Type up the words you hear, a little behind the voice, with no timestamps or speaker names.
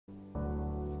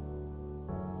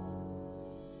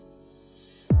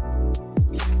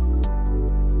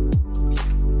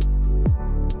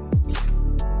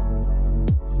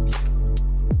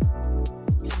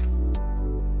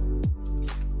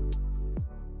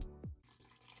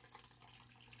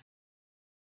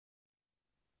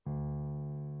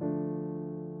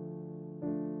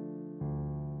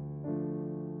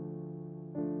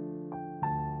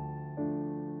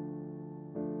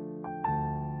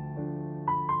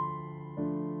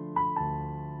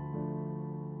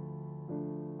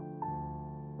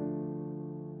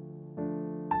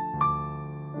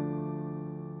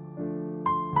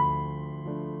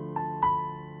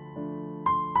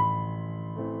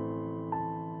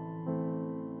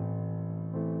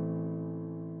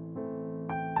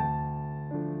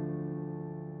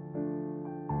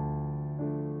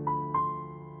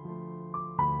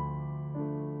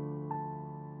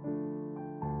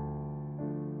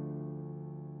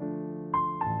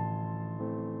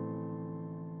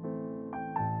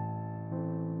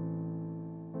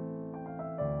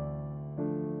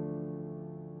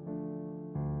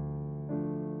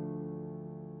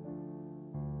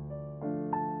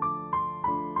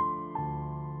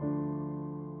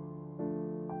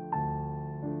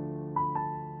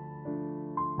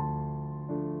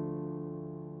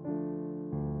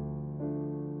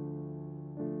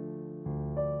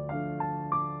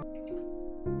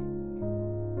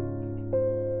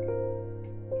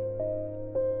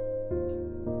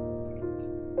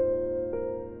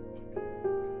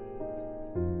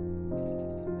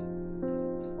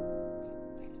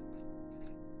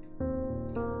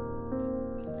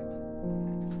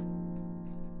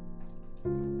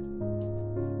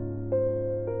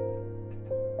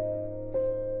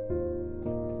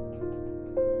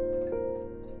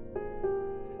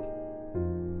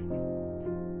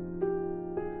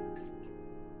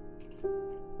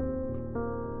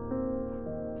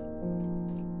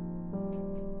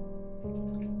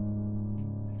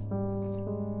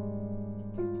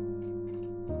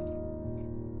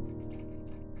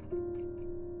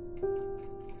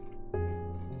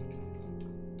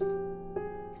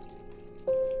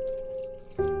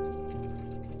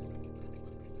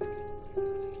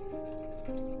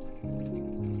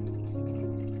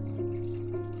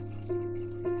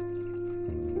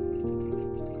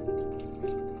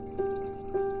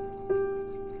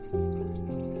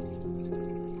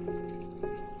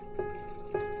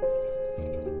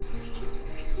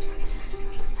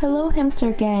Hello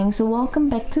hamster gang, so welcome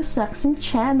back to SAK-SOON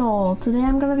channel. Today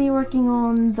I'm gonna be working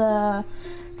on the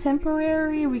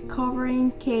temporary recovering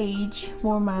cage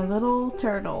for my little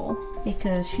turtle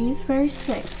because she's very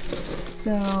sick.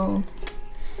 So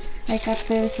I got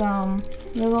this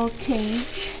little cage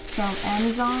from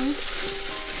Amazon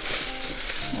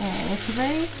and it's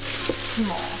very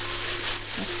small.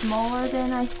 It's smaller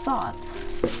than I thought.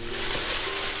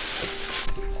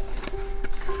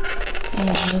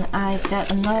 And I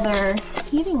got another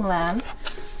heating lamp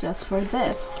just for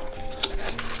this.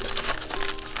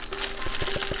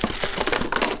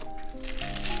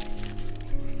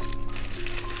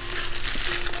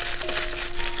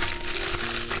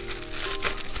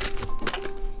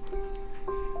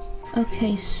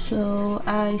 Okay, so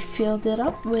I filled it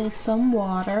up with some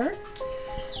water.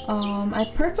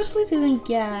 I purposely didn't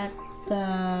get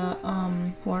the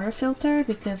water filter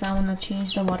because I want to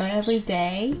change the water every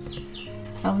day.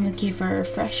 I want to give her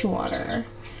fresh water,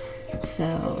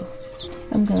 so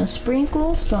I'm gonna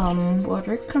sprinkle some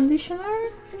water conditioner,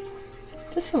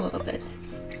 just a little bit.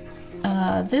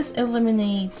 This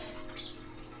eliminates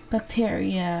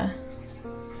bacteria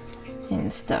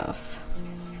and stuff,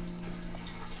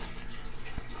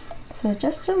 so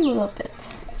just a little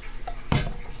bit.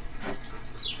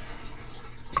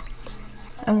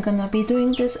 I'm gonna be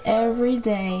doing this every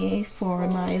day for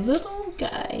my little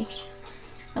guy.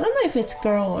 I don't know if it's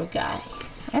girl or guy.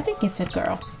 I think it's a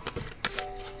girl.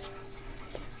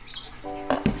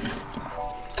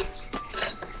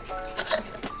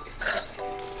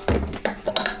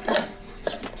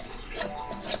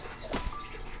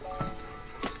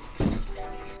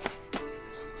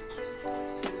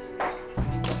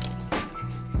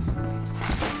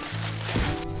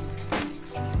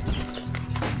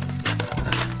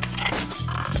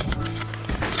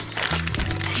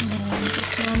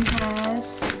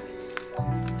 Has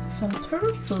some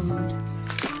turtle food.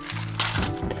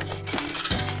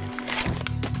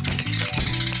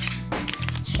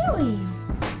 Chili.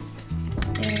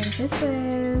 And this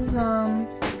is oh,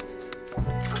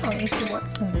 it's a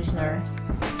wet conditioner.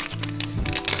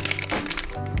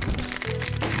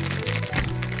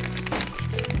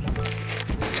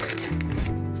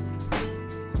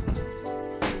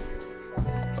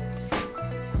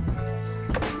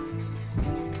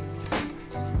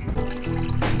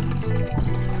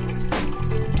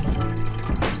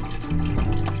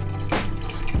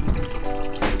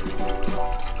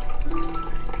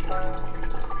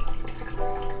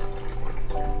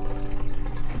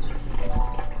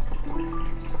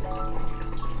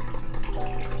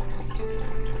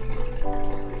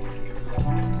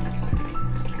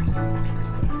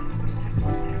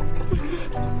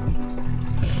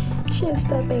 She's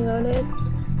stepping on it.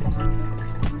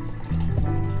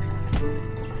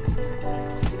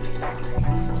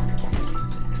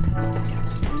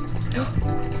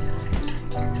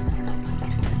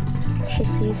 She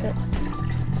sees it.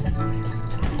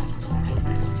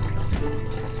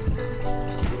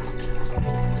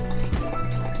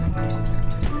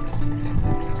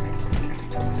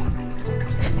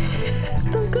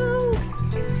 Don't go!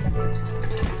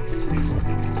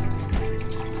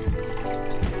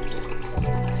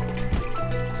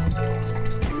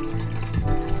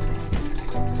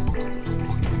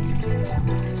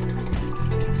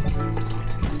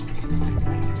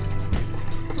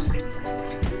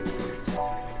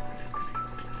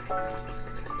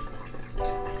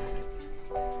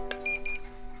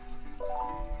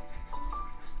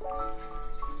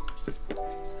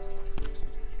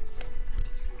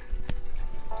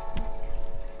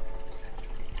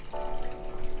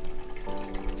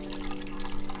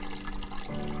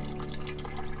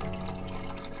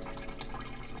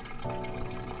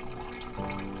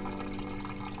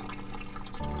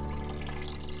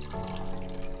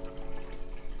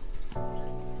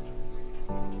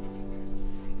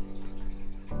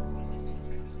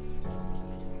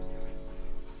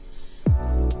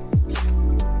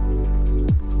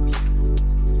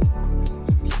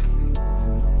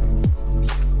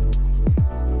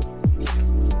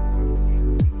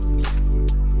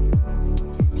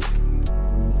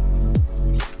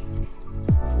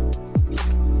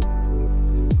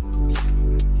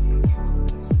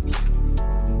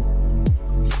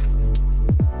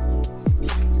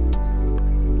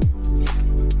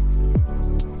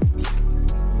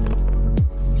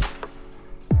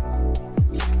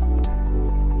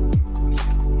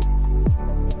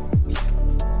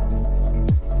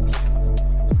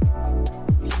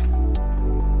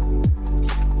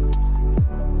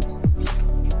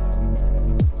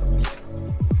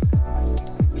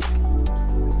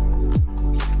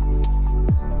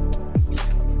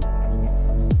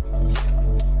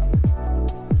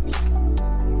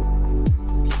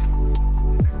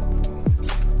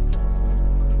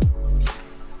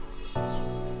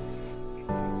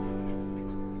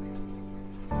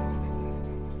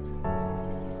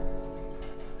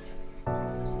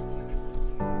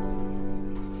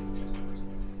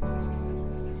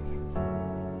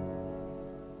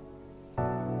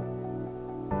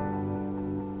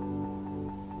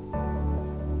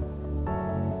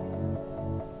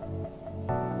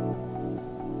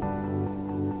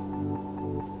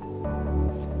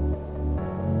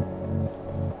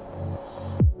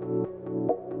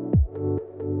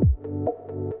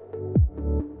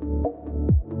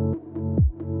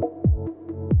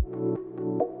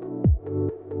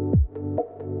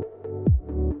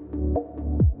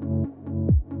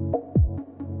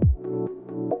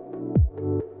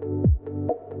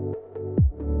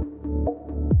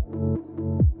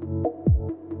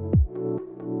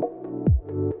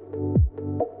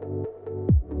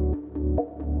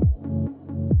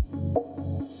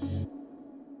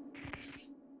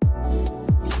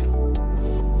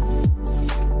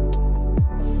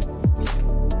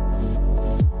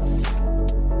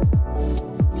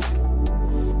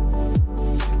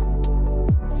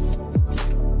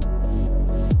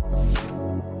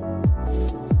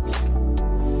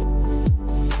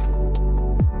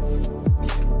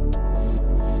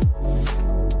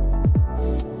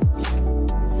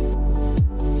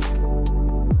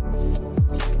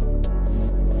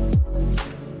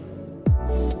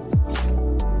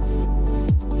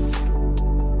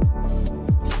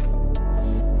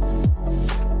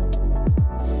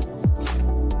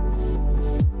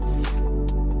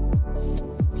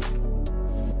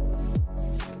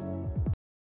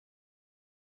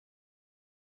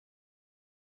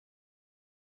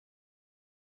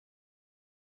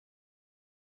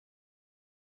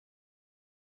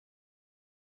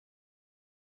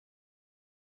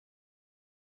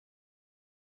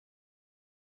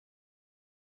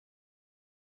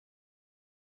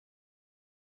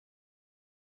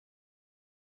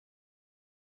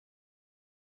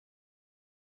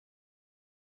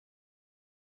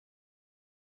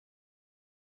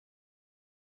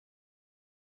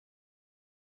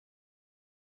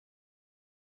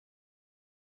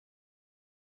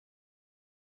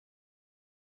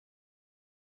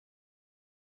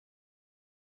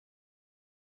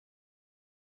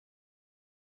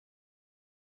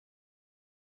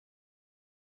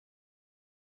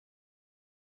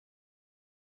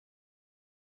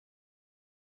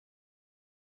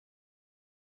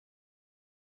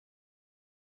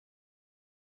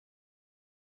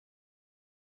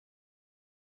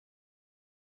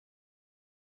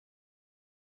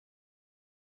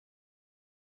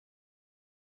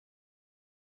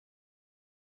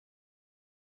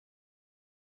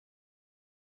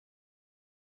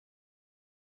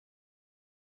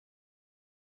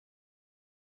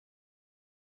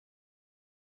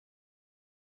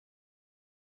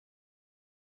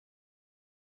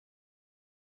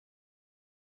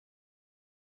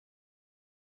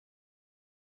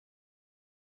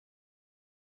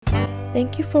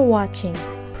 Thank you for watching.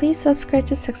 Please subscribe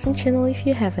to SAK-SOON channel if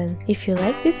you haven't. If you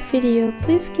like this video,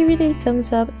 please give it a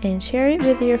thumbs up and share it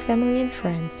with your family and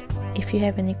friends. If you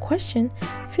have any question,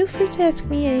 feel free to ask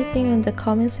me anything in the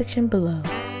comment section below.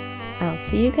 I'll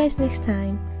see you guys next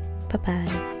time. Bye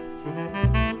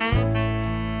bye.